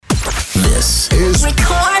This is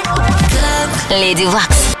Record Club. Lady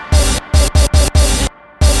Wax.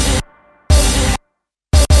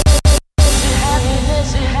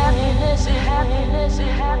 Happiness is happiness is happiness is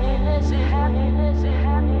happiness is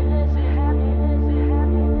happiness is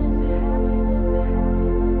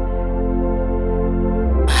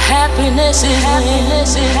happiness is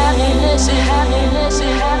happiness is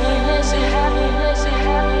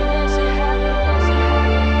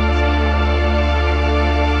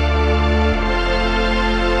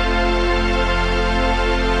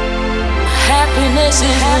happiness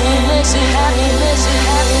is happiness is happiness is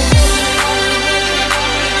happiness.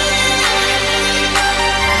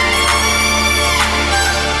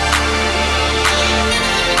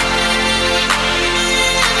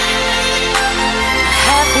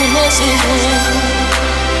 Happiness is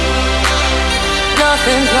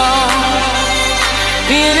nothing wrong.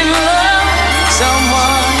 Being in love with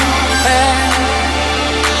someone else.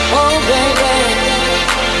 Oh baby,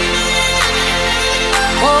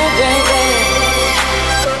 oh baby.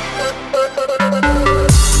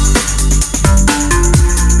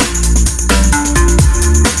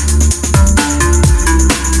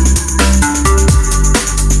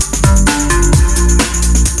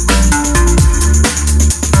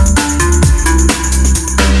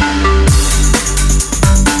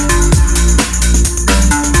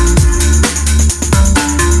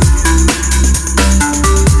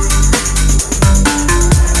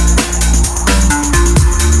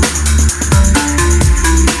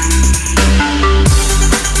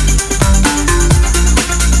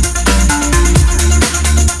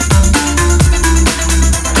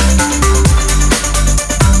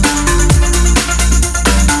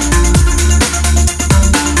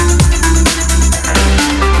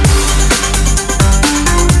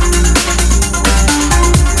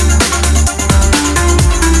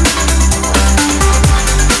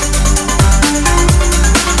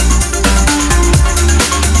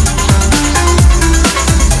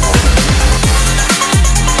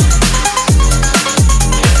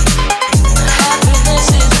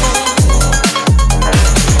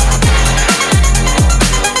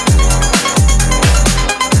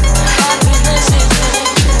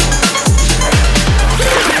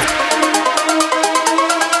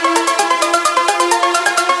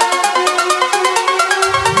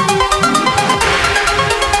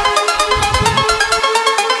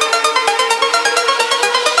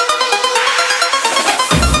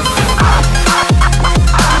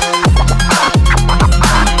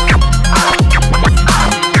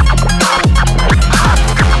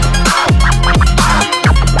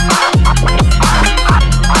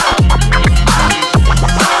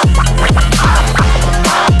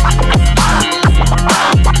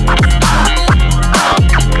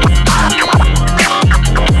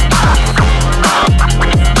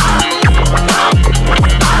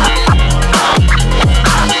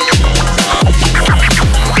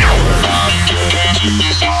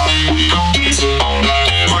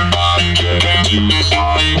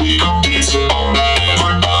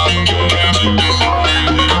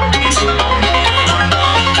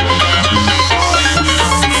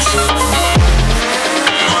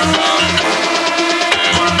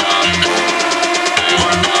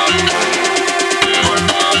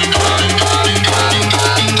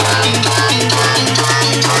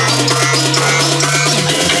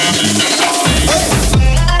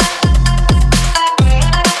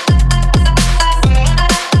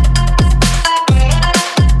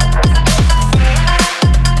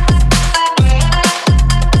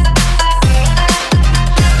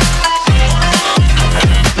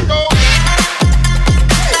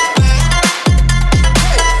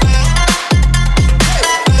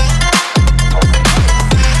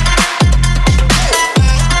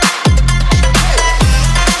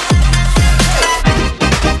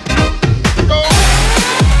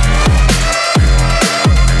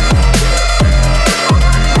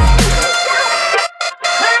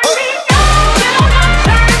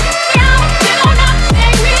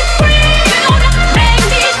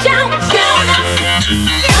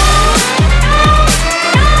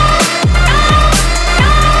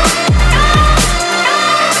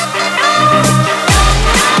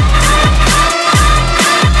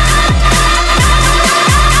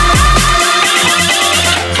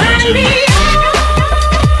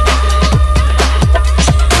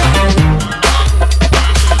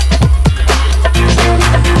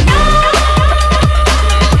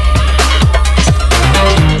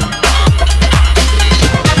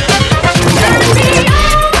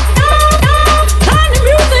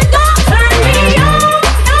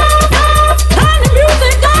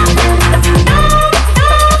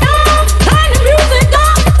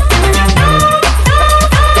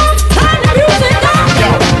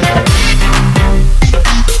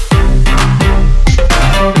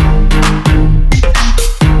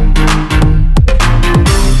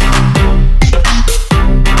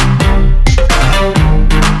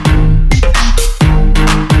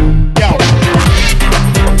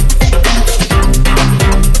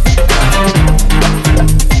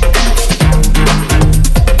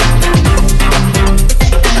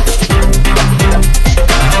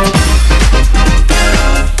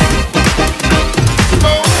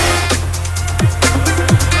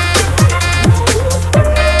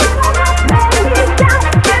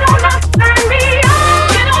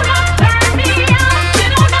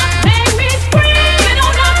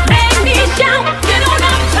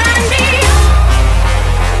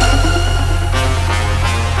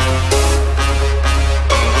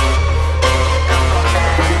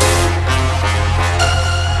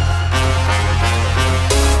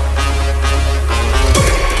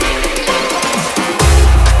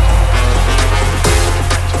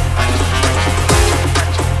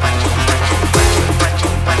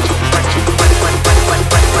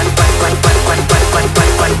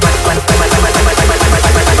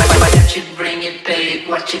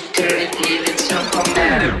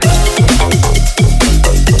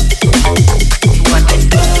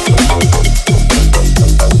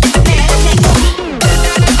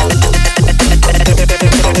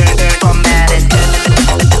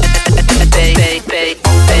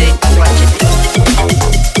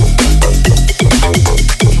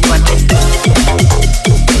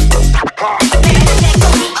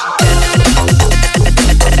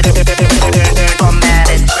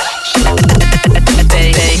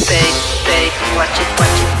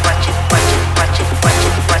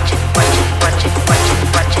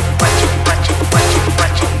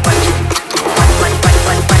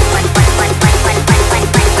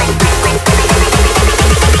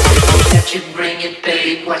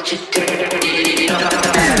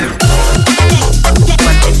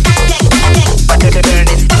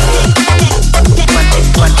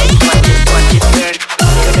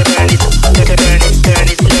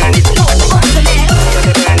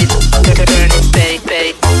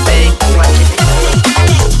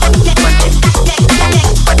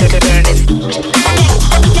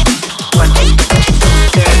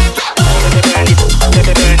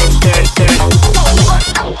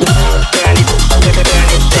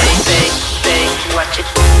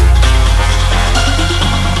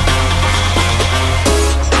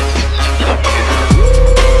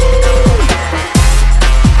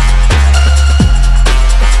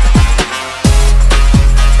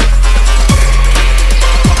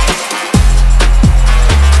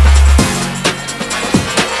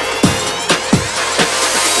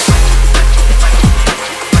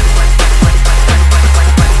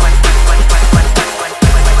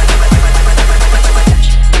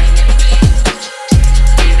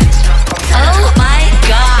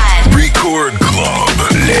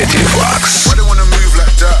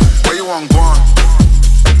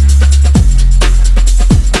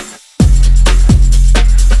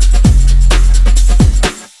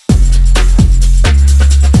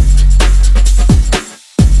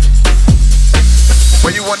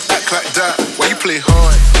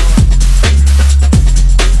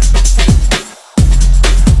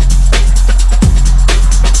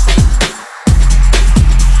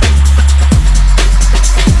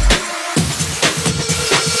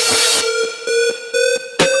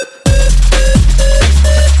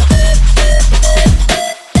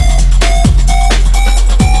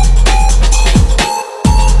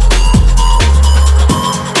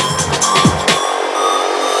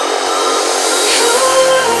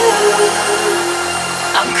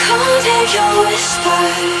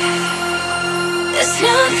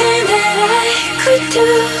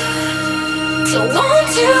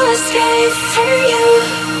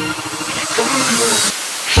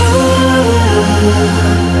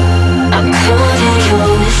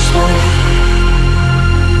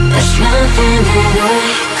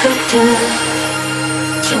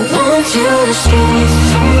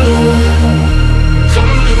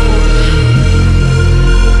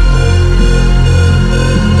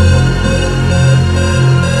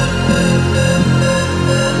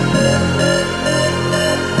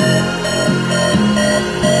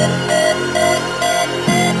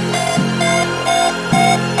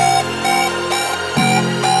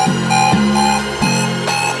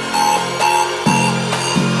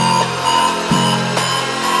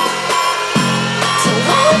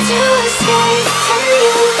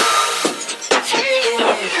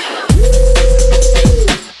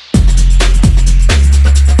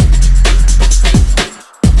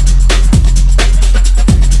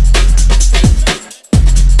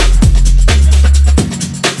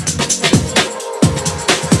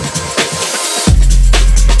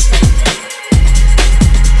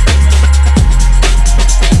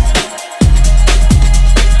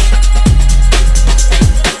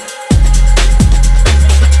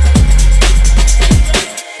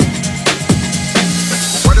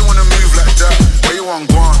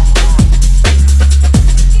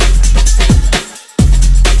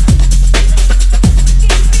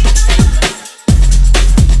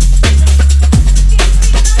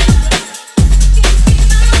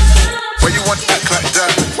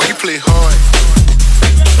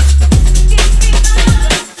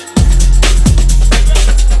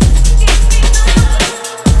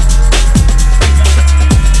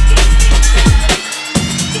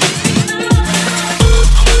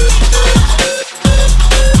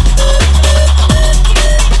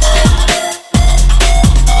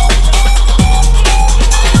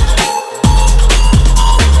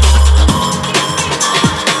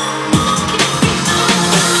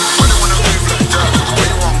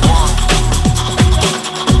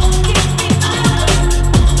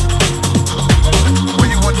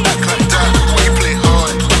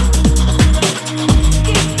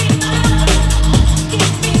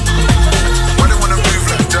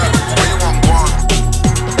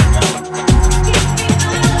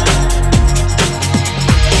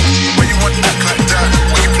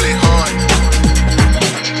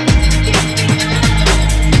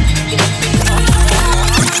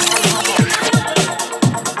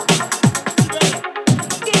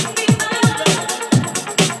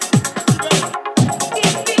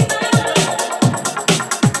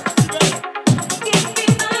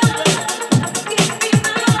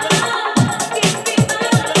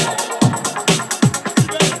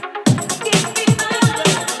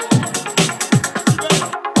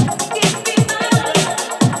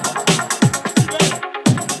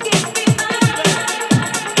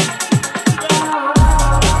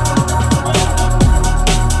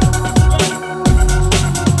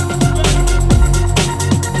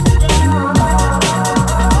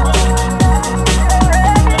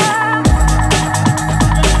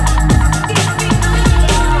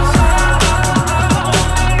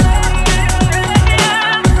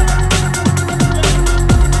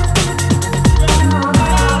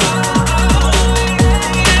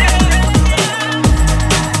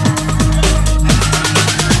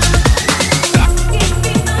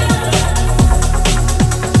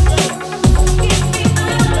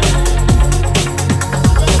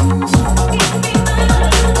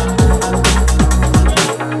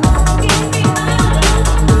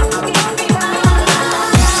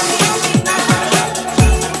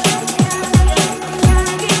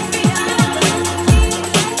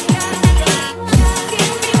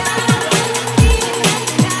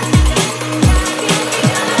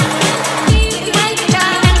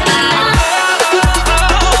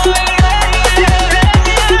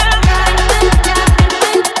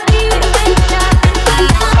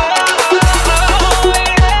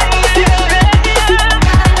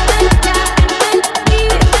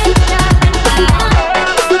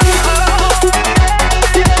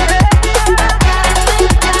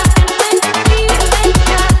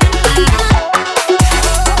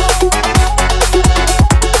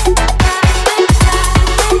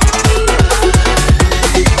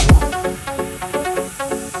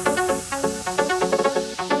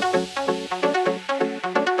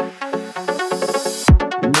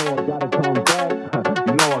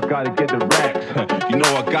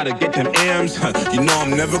 gotta get them M's. You know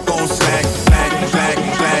I'm never gon' slack, slack, slack,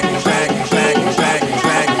 slack, slack, slack, slack, slack,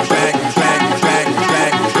 slack, slack, slack,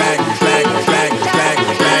 slack, slack, slack, slack,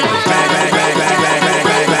 slack,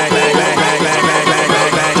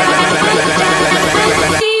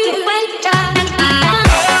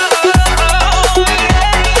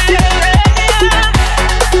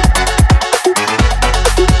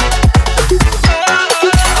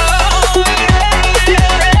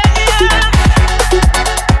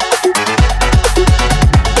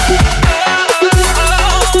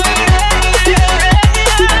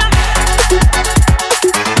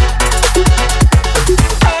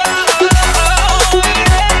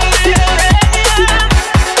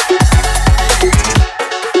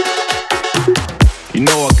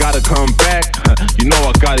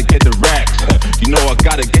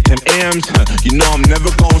 you know I'm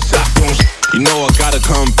never gon' stop. You know I gotta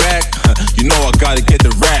come back. You know I gotta get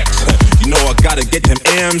the racks. You know I gotta get them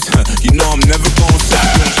M's. You know I'm never gon' stop.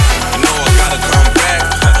 You know I gotta come back.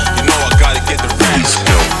 You know I gotta get the racks.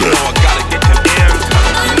 You know I gotta get them M's.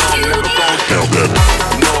 You know I'm never gon' stop.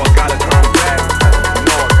 You know I gotta come back. You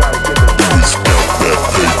know I gotta get the racks.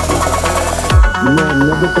 You know I'm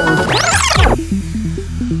never gon' stop.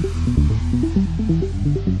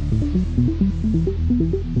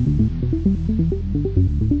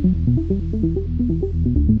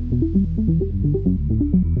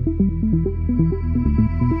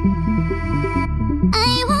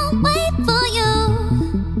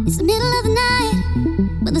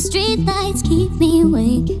 Street lights keep me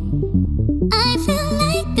awake. I feel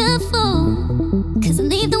like a fool, 'cause I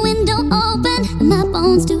leave the window open and my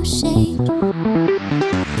bones do shake.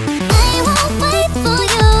 I won't wait for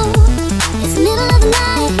you, it's the middle of the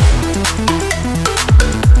night.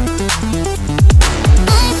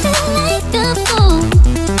 I feel like a fool,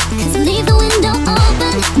 'cause I leave the window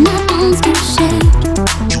open and my bones do shake.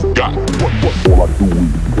 You got what? All I do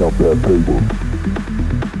is count that paper.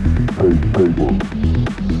 Paper.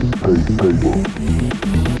 Paper.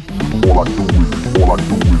 All I do is.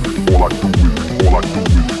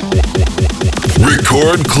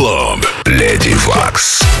 Record Club Lady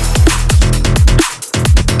Wax.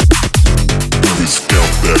 Please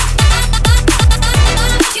count that.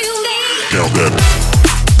 Count that.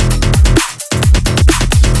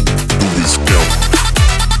 Please count.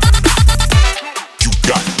 You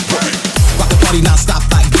got what? Rock the party non-stop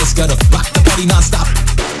like this. Gotta rock the party non-stop.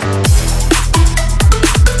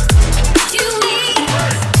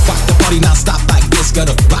 Non-stop like this,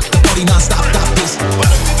 gotta rock the party non-stop, stop this.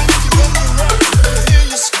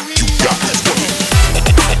 You got it.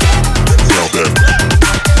 Count that.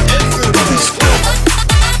 Please count.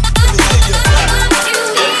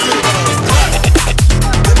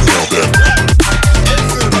 Count that.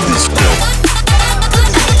 Please count.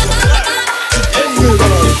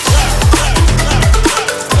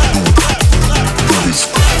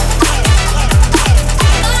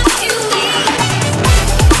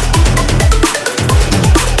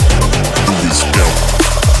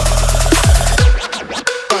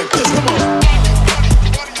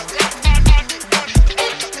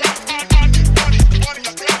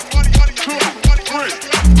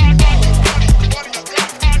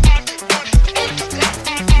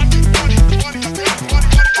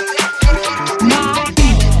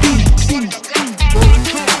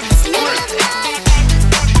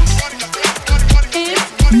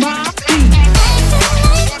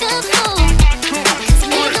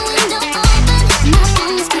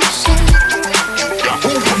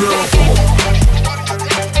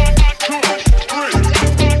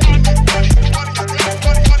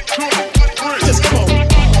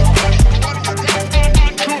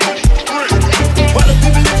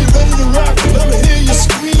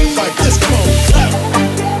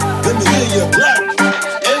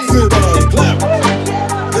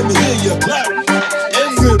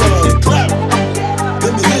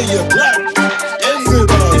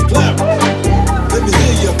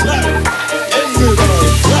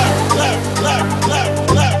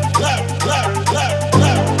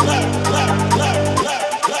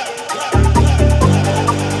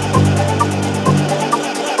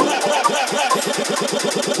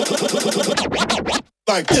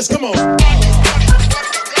 Like this, come on.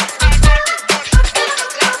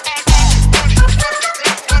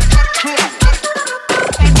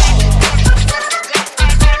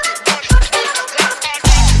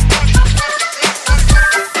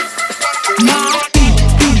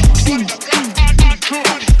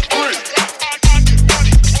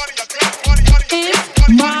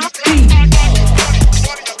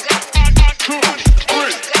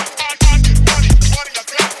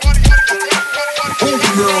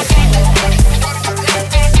 Girl.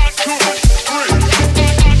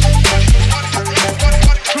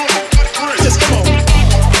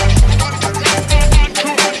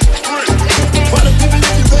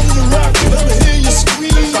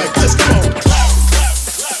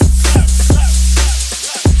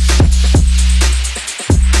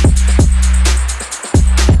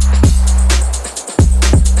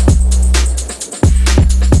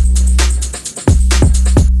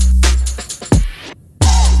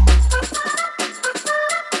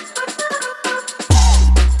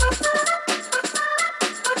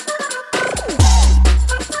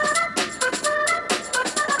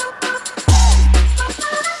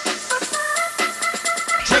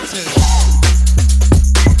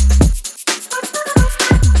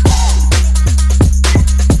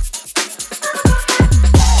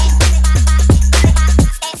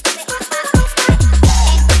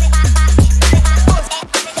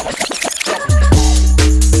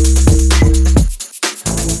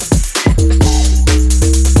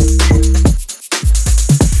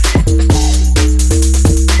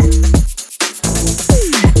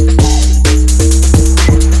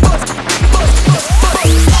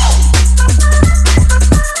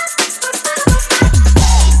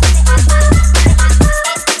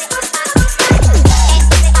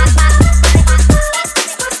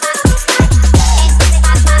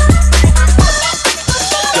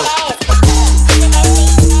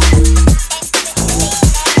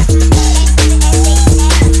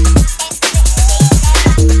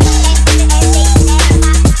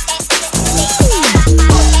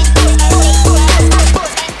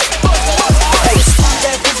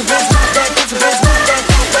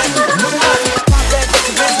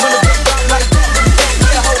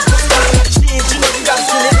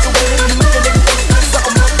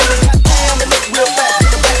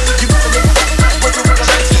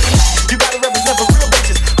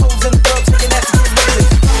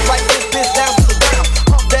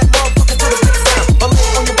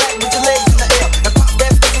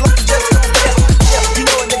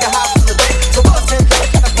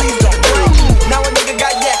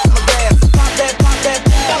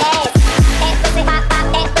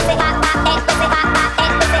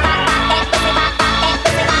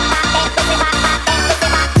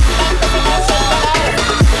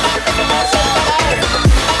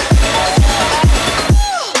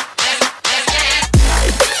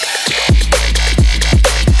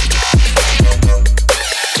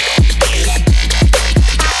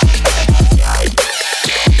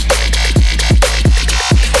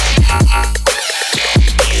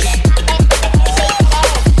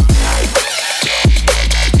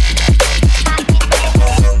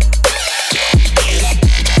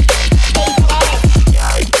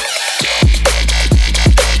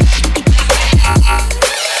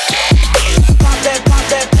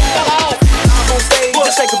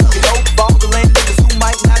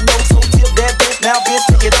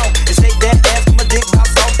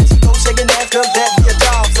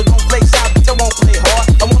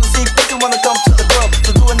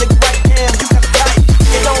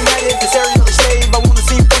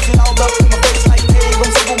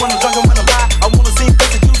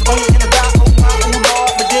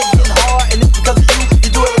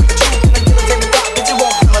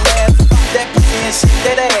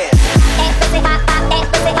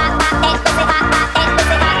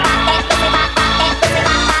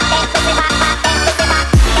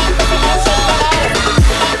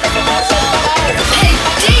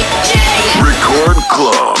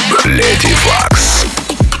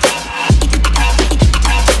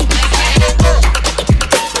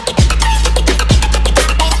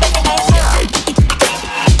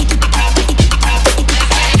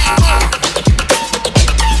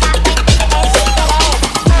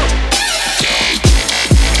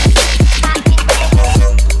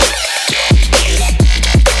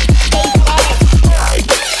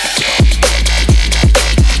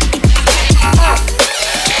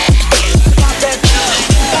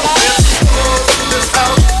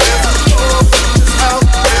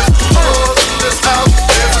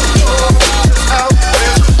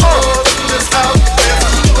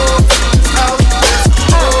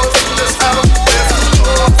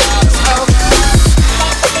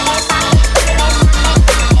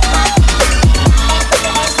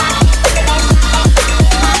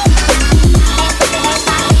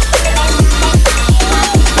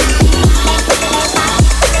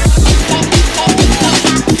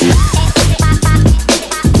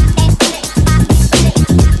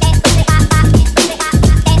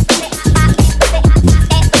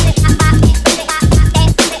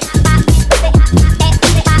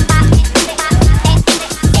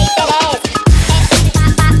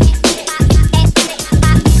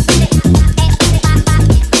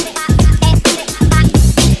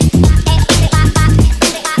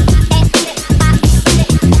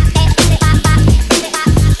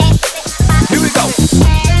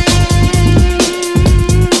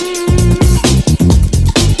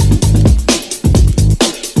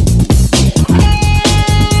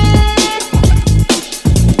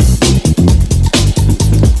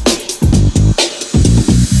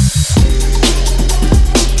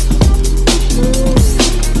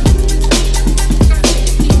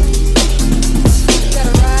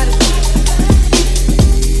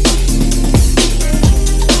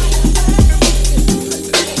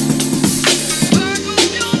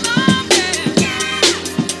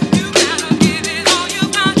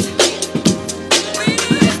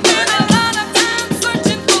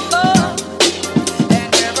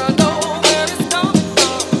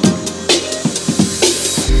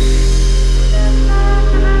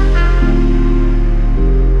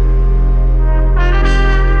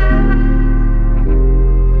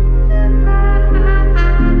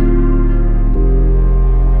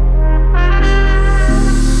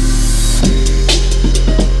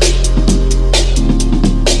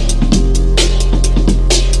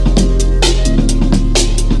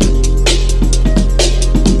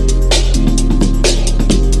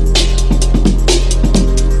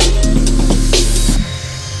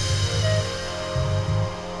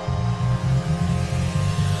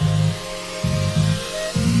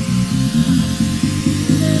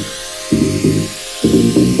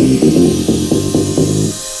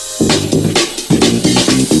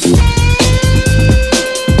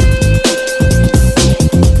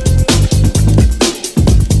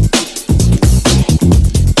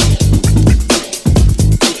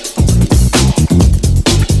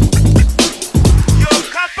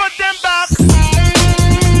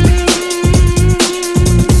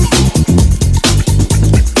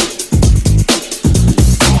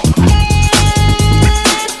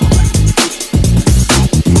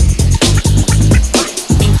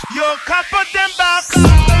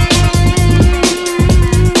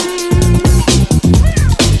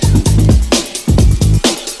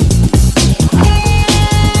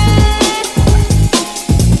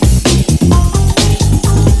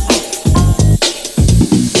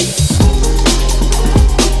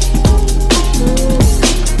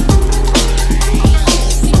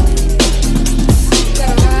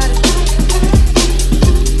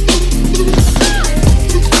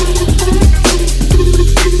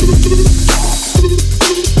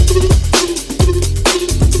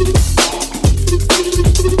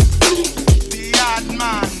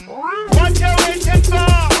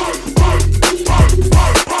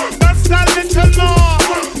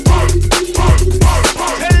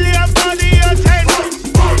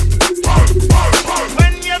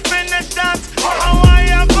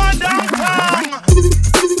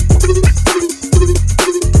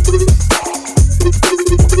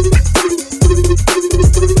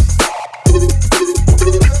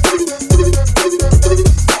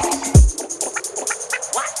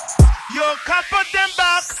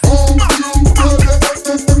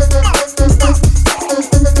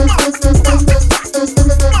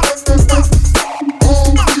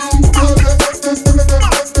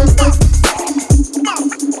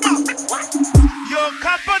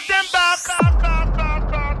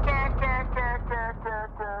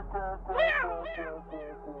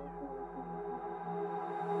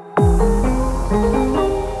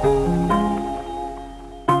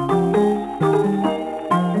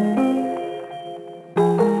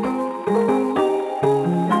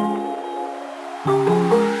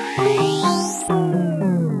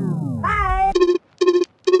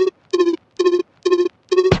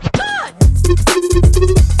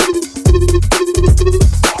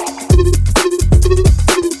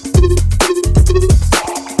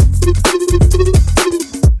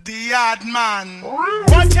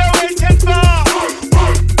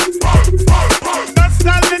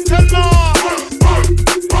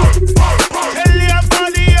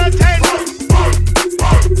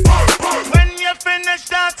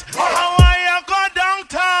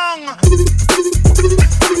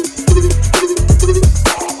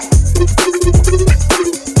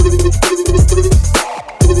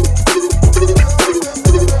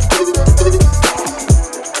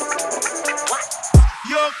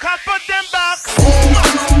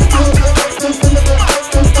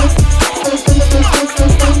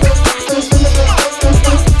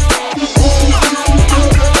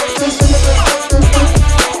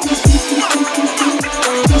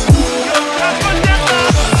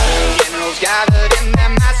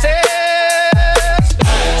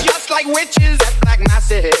 is that black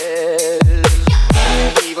masses,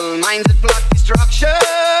 evil minds that plot destruction,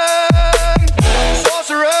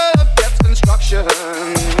 sorcerer of death's construction,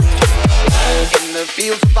 in the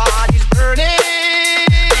fields of bodies burning,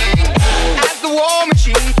 as the war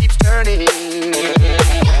machine keeps turning,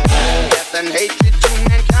 death and hatred to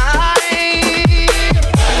mankind,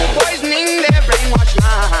 poisoning their brainwashed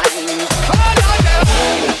minds. Oh, Lord,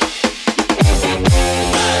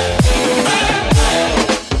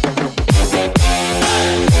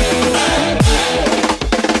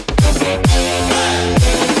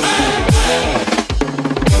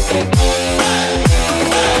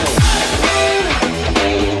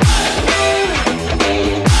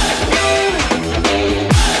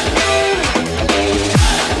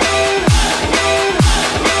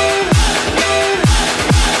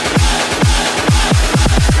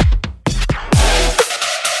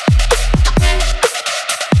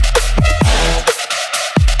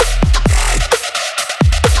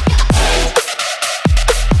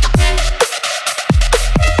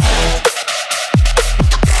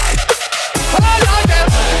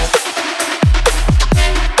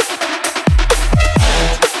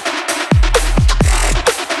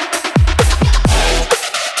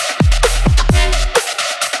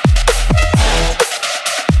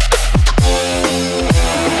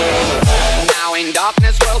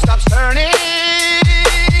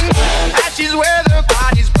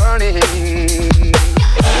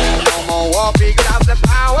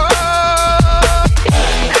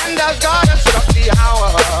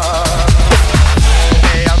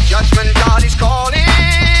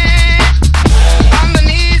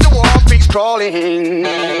 crawling,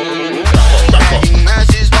 begging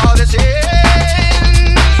mercies for the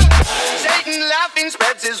sins. Satan laughing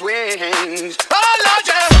spreads his wings. Oh Lord,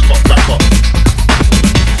 yeah.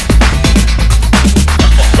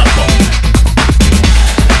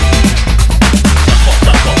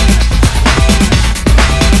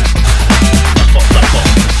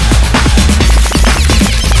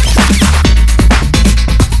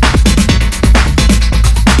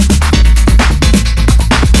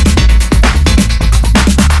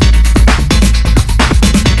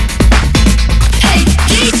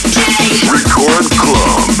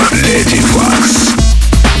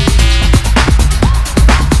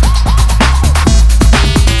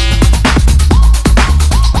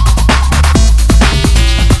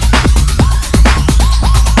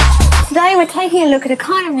 Taking a look at a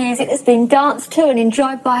kind of music that's been danced to and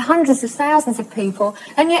enjoyed by hundreds of thousands of people,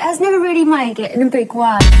 and yet has never really made it in a big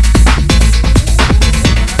way.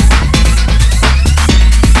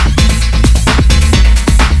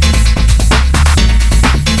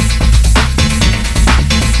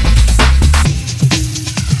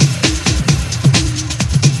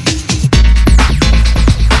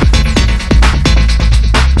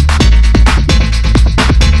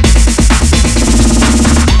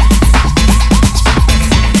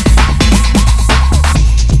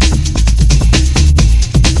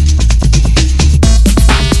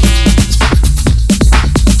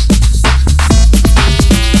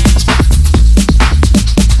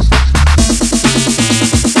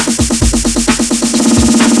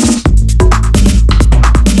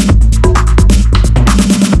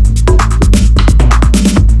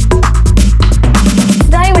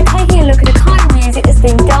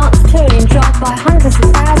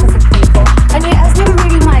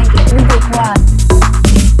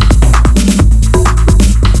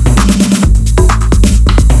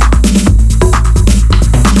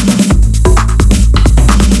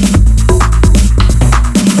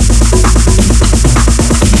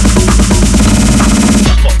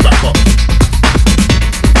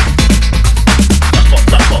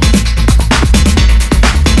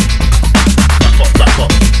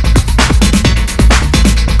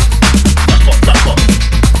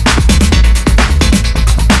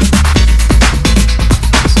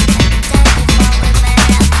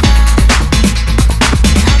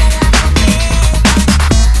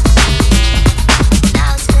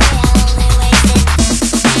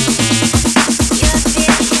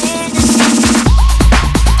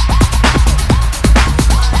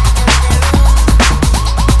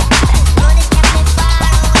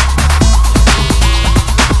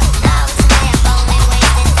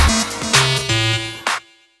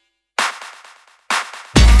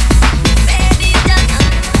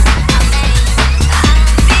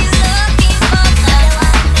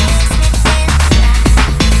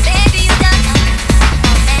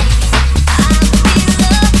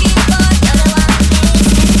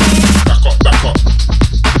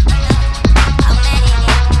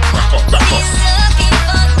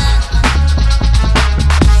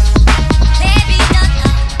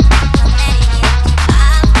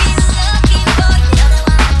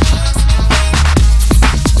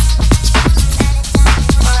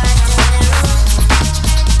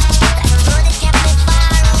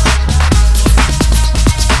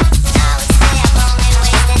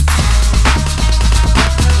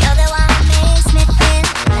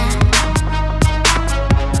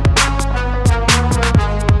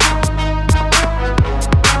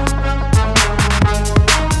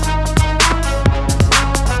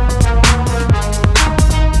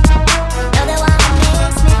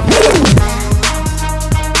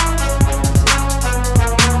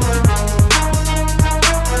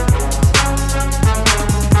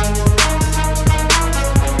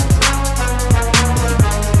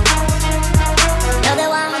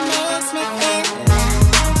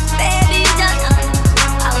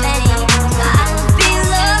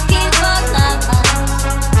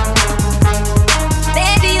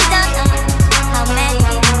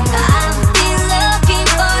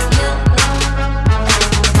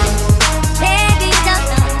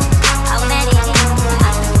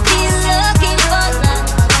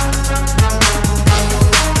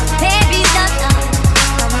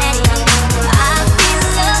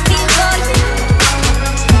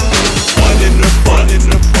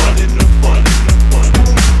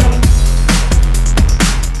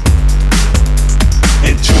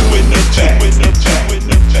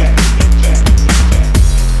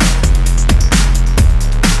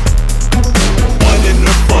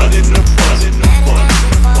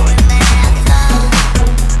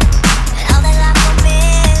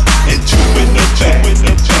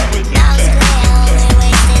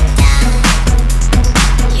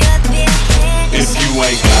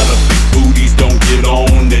 get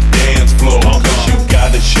on the dance floor. Cause you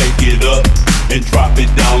gotta shake it up and drop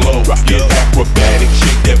it down low. Get acrobatic,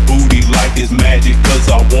 shake that booty like it's magic.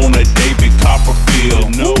 Cause I want a David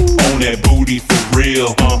Copperfield. No, on that booty for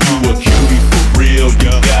real. You a cutie for real.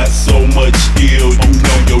 You got so much skill. You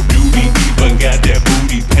know your duty, even got that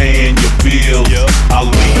booty paying your bills. I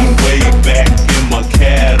lean way back in my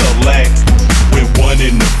Cadillac with one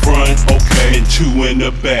in the front, and two in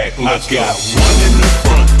the back. Let's go. One in the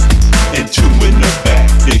front and two in the back.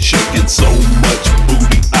 They shaking so much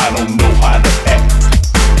booty, I don't know how to act.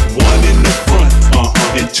 One in the front,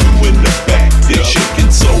 and two in the back. They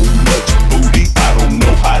shaking so much booty, I don't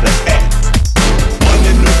know how to act. One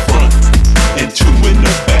in the front and two in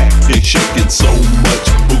the back. They shaking so much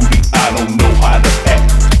booty, I don't know how to act.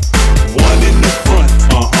 One in the front,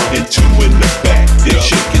 and two in the back. They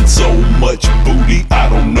shaking so much booty, I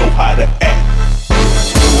don't know how to act.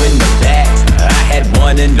 Two in the back, I had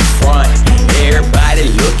one in the front. Everybody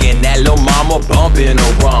looking at lil' mama bumping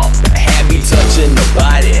around. Had me touching the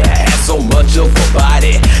body, I had so much of a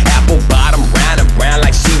body. Apple bottom round and round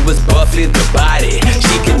like she was Buffy the Body.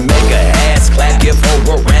 She can make her ass clap, give her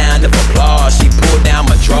a round of applause. She pulled down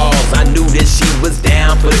my drawers, I knew that she was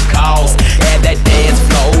down for the cause. Had that dance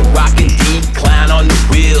floor, rockin' decline on the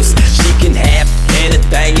wheels. She can have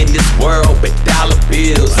anything in this world but dollar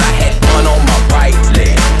bills. I had one on my right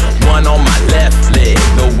leg, one on my left leg.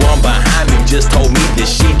 The one behind me just told me that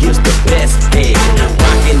she gives the best head.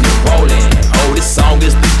 Rockin' and rollin', oh this song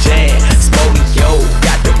is the jam. Smokey yo,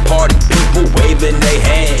 got the party people waving their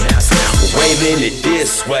hands. Waving it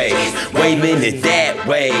this way, waving it that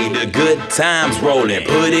way. The good times rollin',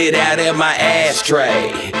 put it out in my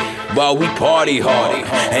ashtray. While we party hard,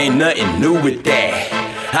 ain't nothing new with that.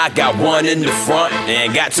 I got one in the front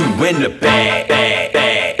and got two in the back.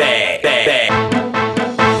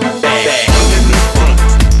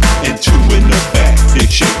 Two in the back, they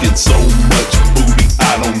shaking so much booty,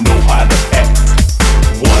 I don't know how to act.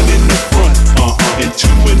 One in the front, and two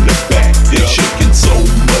in the back, they shaking so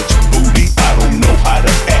much booty, I don't know how to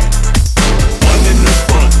act. One in the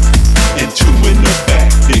front, and two in the back,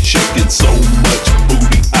 they shaking so much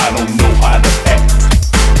booty, I don't know how to act.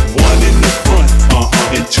 One in the front,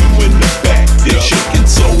 and two in the back, they shaking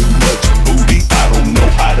so much booty, I don't know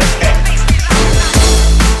how to act.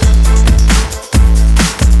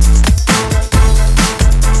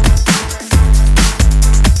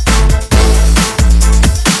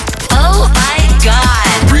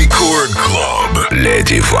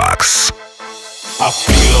 Lady Vox. I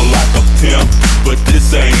feel like a pimp, but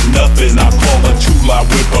this ain't nothing. I call her Chula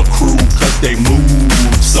with her crew, cause they move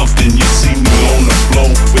something. You see me on the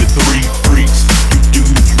floor with three freaks. You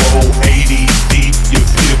dudes roll 80 deep, your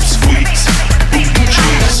hips squeaks, booty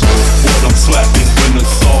cheeks. What I'm slapping when the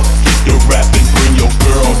salt get the rapping. Bring your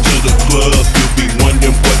girl to the club, you'll be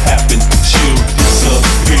wondering what happened. She'll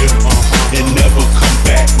disappear and never come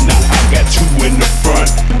back. Now I got two in the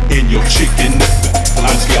front and your chick in the back.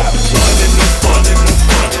 I got one in the front, in the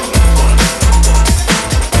front, in the front,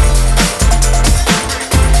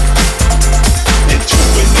 and two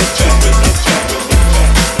in the back, in the back, in the back. One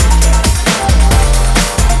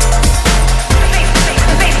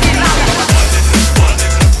in the front, in the front,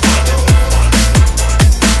 in the front,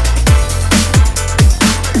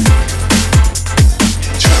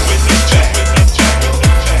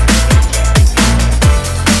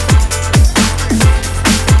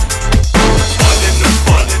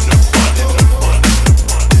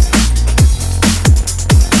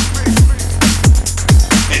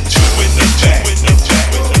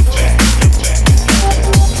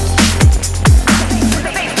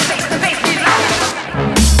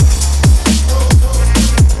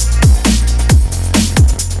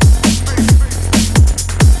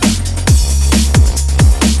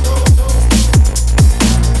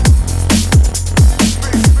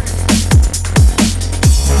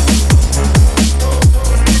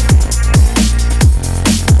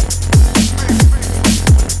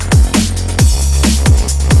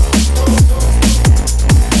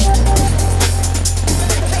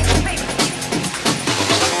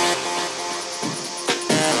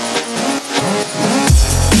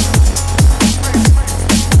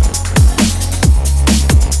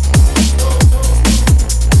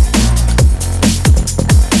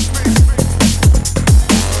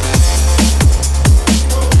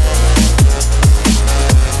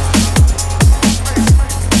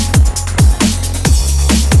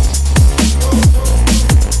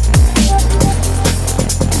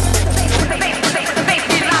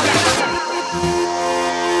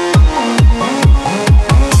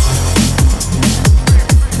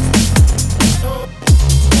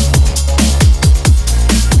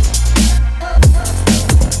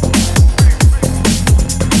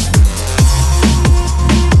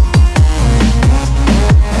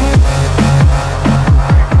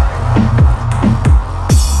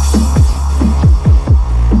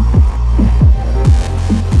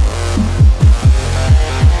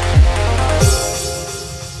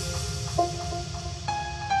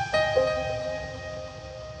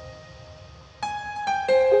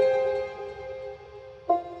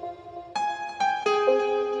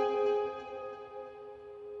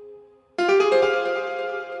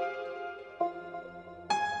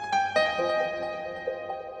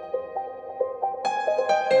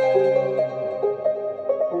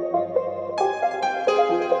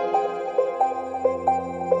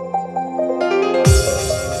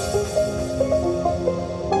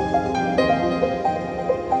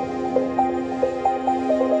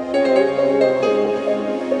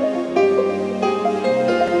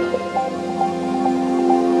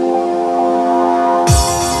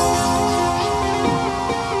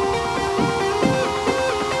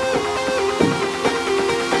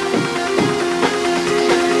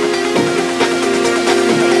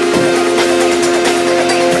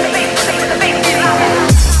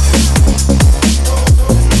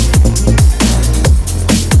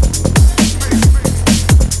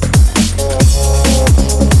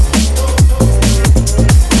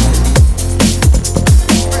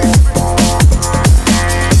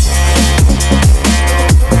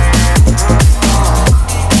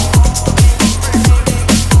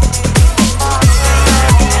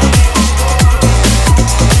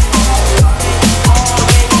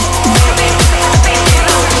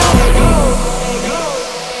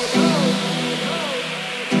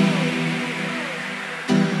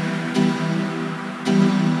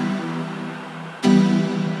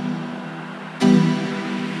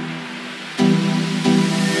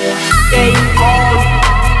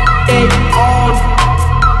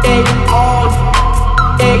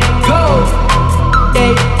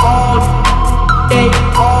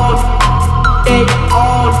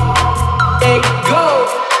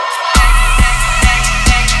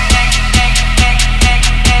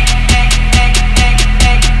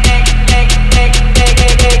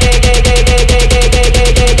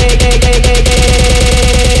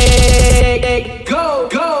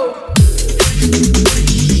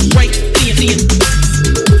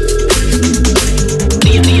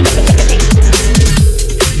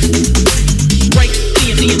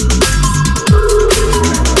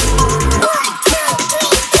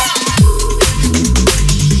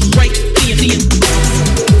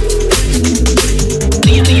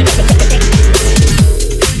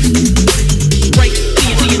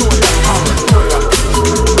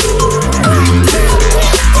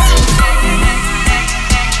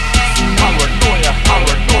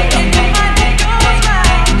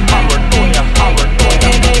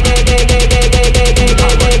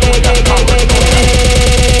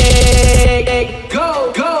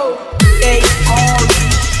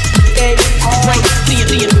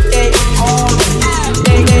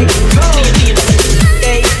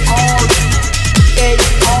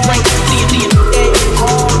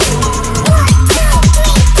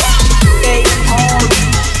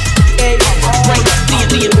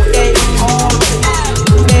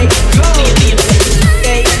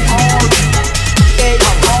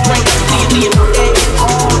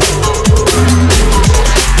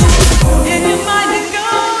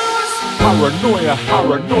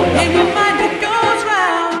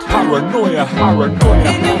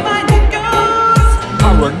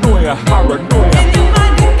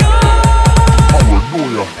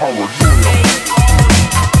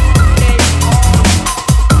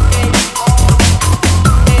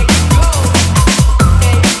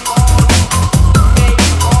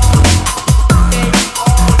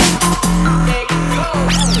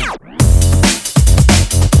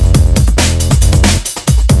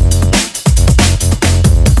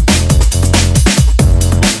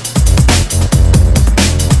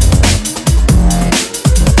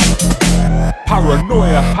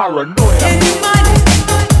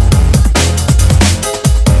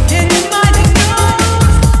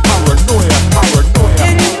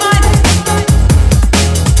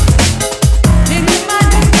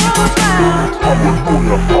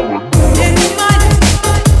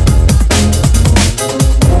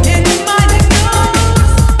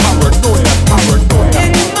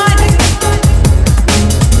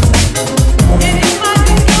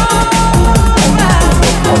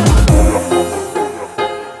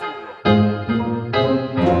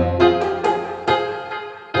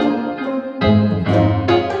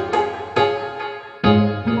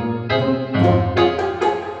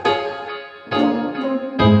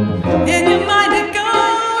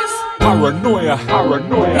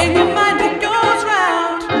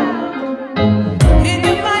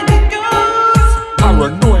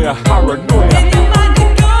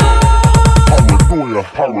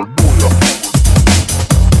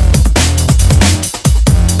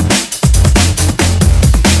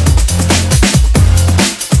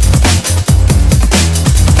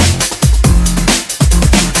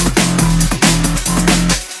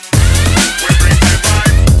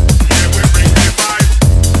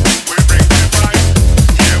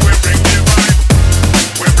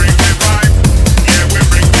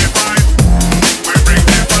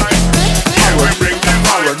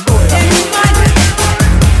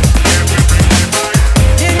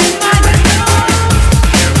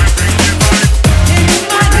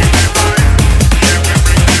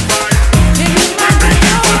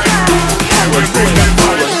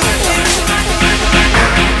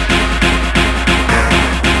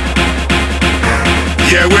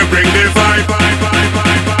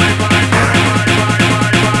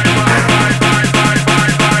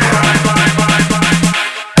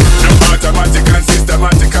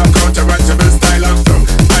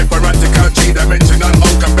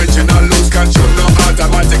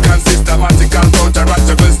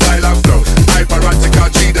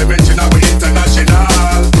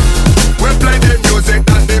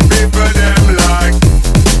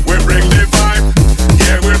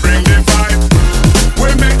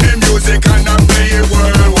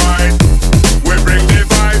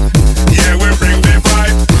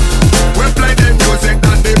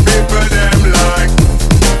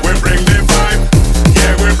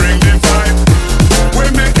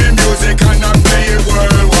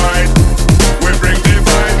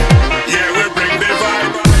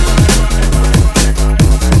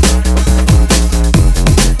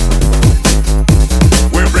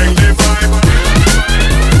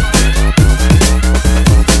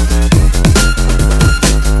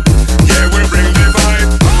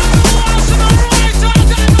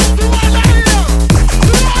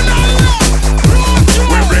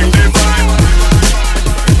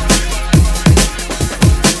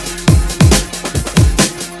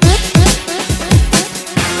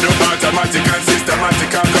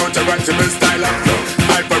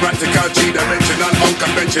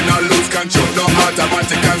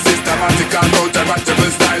 systematic and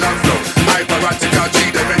counteractable style and flow. Hyperactical,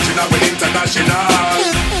 three-dimensional, we're international.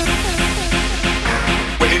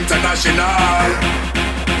 We're international.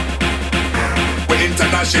 We're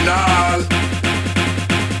international.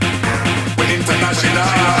 We're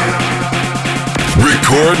international.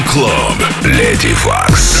 Record Club Lady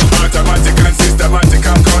Fox. Automatic and systematic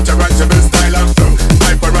and counteractable style and flow.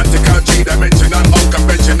 Hyperactical, three-dimensional,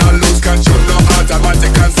 unconventional, lose control. No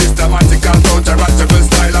automatic and systematic and counteractable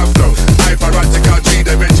style and flow. Hyperactical,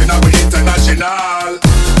 three-dimensional, we're international.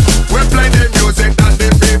 We play the music that the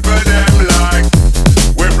people them like.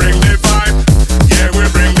 We bring the vibe, yeah, we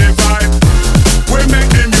bring the vibe. We make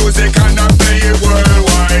the music and I play it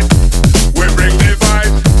worldwide. We bring the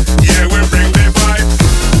vibe, yeah, we bring the vibe.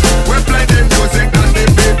 We play the music that the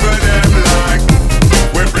people them like.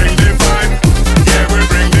 We bring the vibe, yeah, we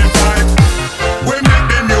bring the vibe. We make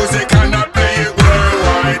the music and I play it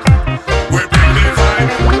worldwide. We bring the vibe.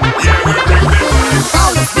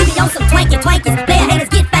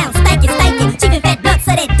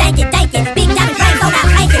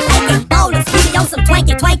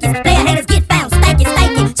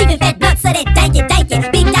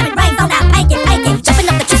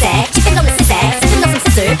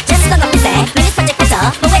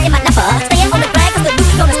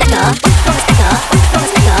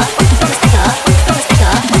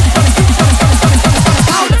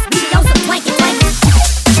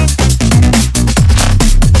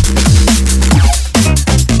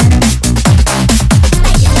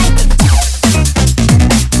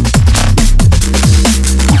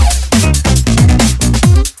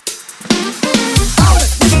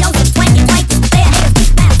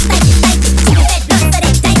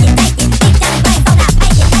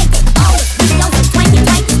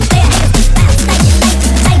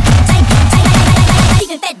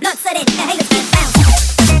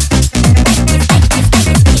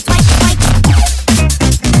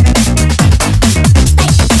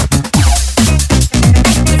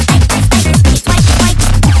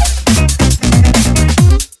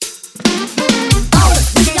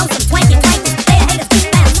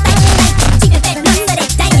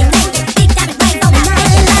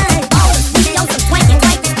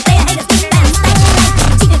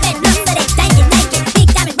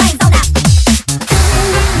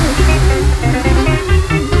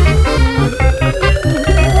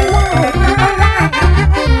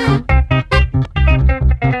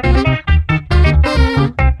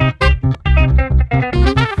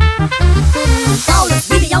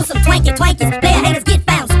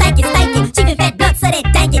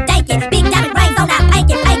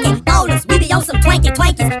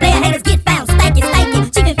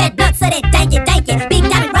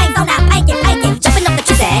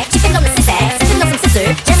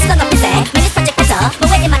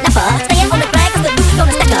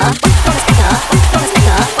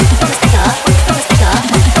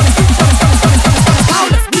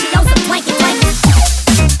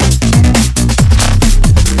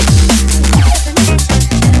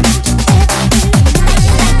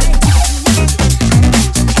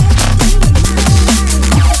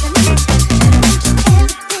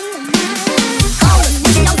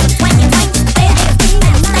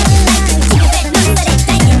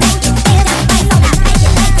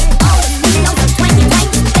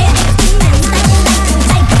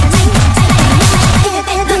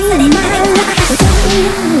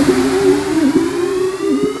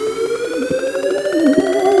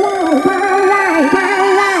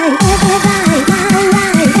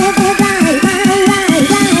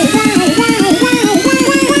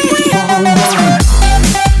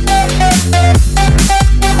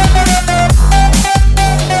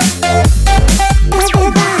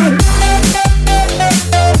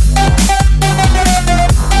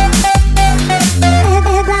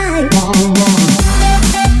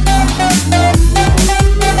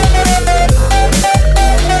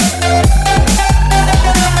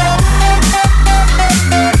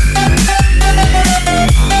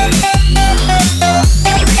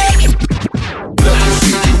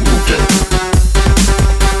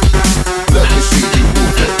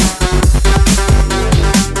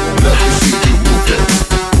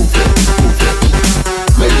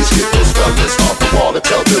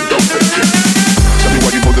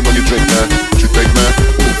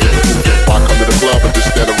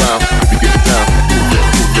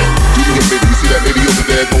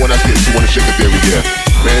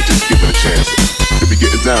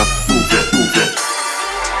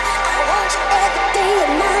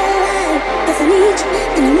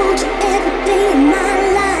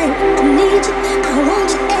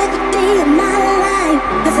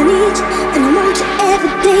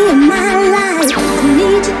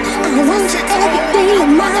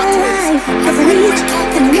 'cause I need you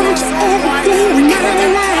and I want you every day of my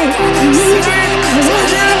life. I need you, I want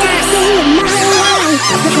you every day of my life.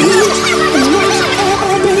 'Cause I need you and I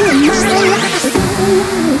want you every day of my life.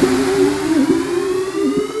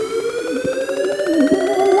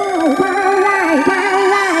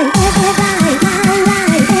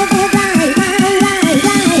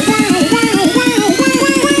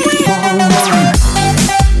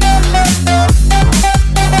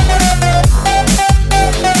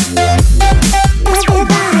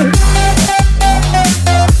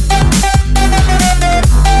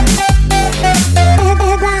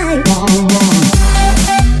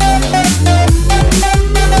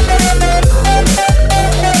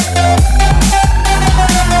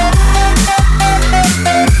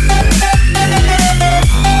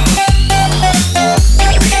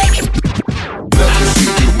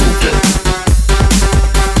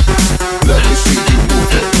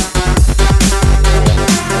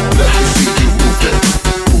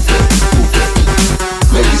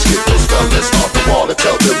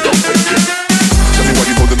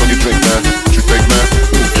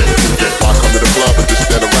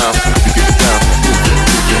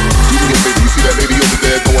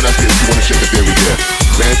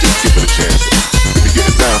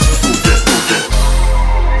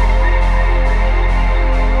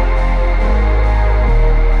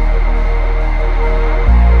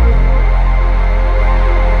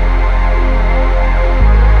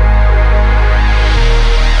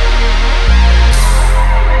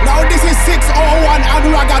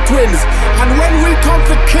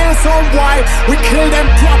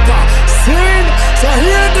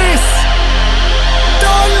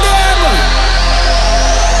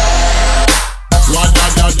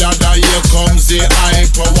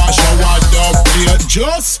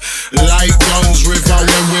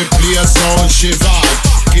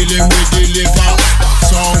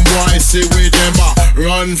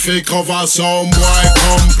 Cover some boy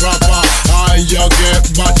come proper and you get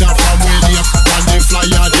better from when you on the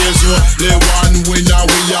flyer. There's only one winner.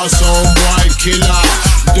 We are some boy killer.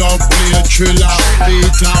 Don't play a thriller.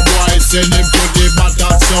 Peter boy send him to the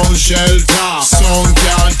battle sound shelter. Sound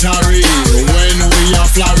can't tarry when we are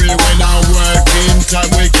flurry. When I work in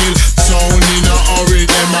time we kill. Sound in a hurry.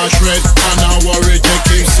 Them a shred and a worry. Take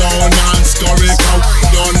him sound and scurry.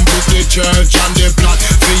 Done book the church and the plot.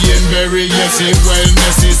 Being very yes it well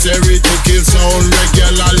necessary to kill sound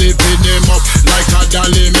regularly. Pin him up like a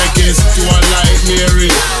dolly. Make his store like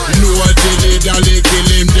Mary. No dilly dally. Kill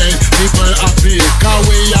him dead. People happy. Cause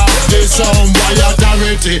we have the sound boy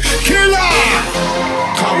authority. Killer.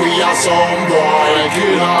 Cause we are some boy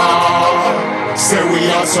killer. Say we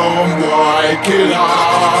are some boy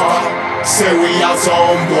killer. Say we are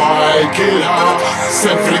some boy killer.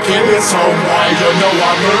 Simply killing some boy, you know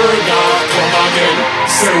I murder. Come again.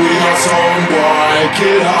 Say we are some boy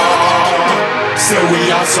killer. Say we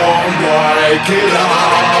are some boy killer.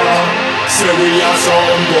 Say we are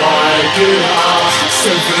some boy killer.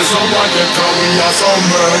 Simply someone that call we are some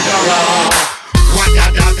murderer. What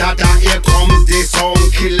here comes the sound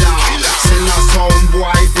killer. Send a sound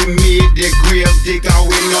boy to meet the grave digger.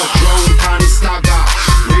 We no drunk and stagger.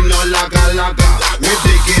 We no laga. We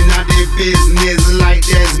begin at the business like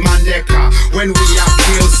Desmond Decker. When we are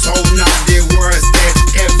killed, sound not the worst death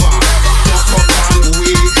ever. Fuck up and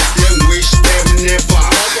we, them wish them never.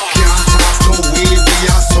 Can't talk to we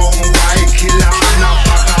are some white killer. And a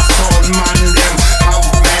bag of sound man, them have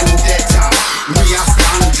vendetta. We are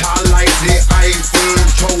stand tall like the Eiffel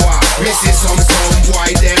Tower. We see some boy,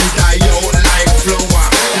 them die out like flower.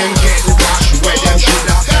 Them get washed where them should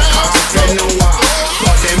have half an hour.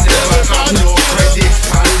 But them never have no credit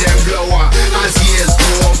on them blower. As years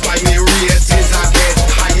go by, me ratings I get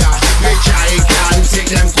higher. Which I can't take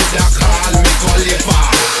them could have call me Gulliver.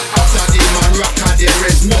 After the man rocker there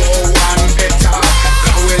is no one better.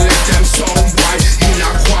 Can we let them some boy in a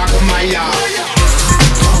quagmire?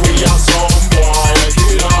 We are some boy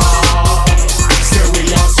killer. Say we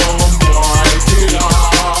are some boy killer.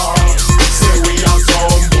 Say we are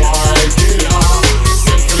some boy killer.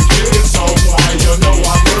 Simply killing some boy, you know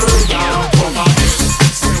I murder. Come on.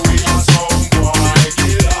 Say we are some boy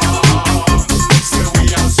killer. Say we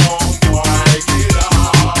are some boy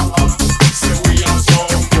killer.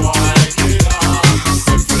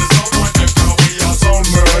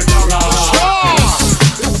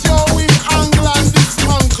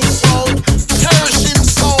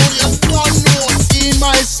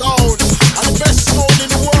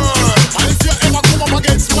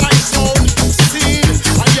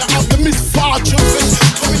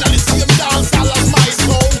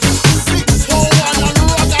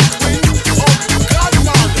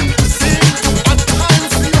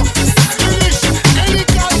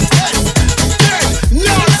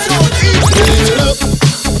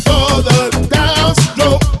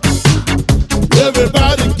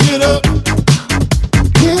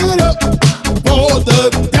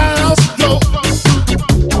 the downstroke.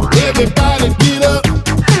 Everybody get up.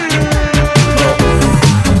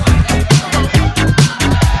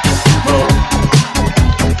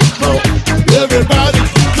 Everybody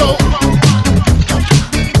go.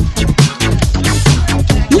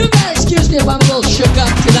 You gotta excuse me if I'm a little shook up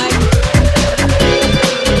tonight.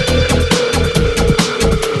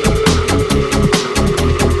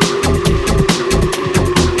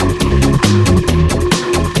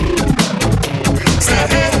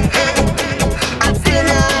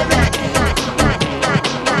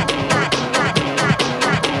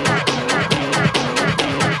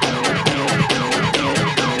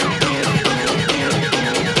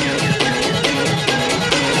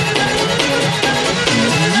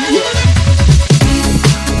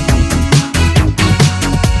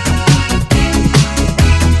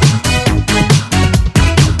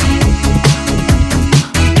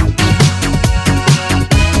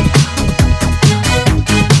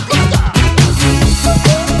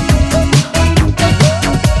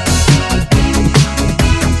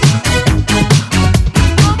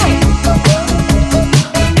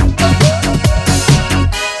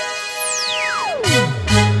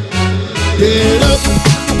 Get up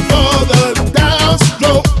for the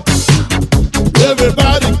downstroke.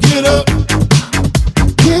 Everybody get up.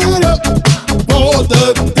 Get up for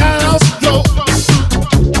the downstroke.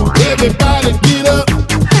 Everybody get up.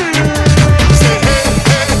 Say hey,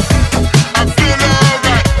 hey, I'm feeling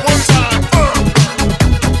alright. One time,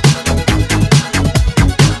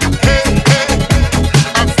 Hey, hey,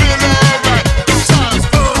 I'm feeling alright. Two times,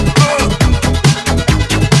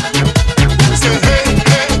 Say hey,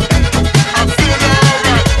 hey. I'm feeling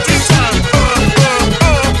alright. Three times,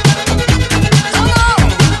 Come on.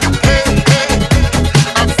 Hey, hey,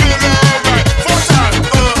 I'm feeling alright. Four times,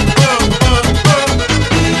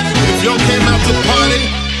 If y'all came out to party,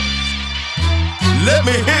 let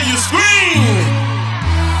me hear you scream.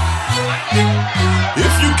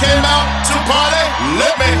 If you came out to party,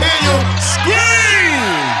 let me hear you scream.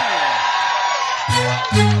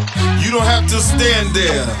 You don't have to stand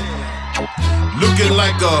there looking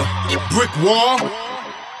like a brick wall.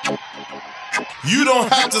 You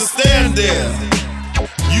don't have to stand there.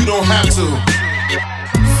 You don't have to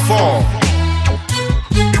fall.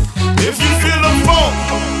 If you feel the funk,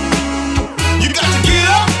 you got to get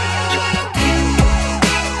up.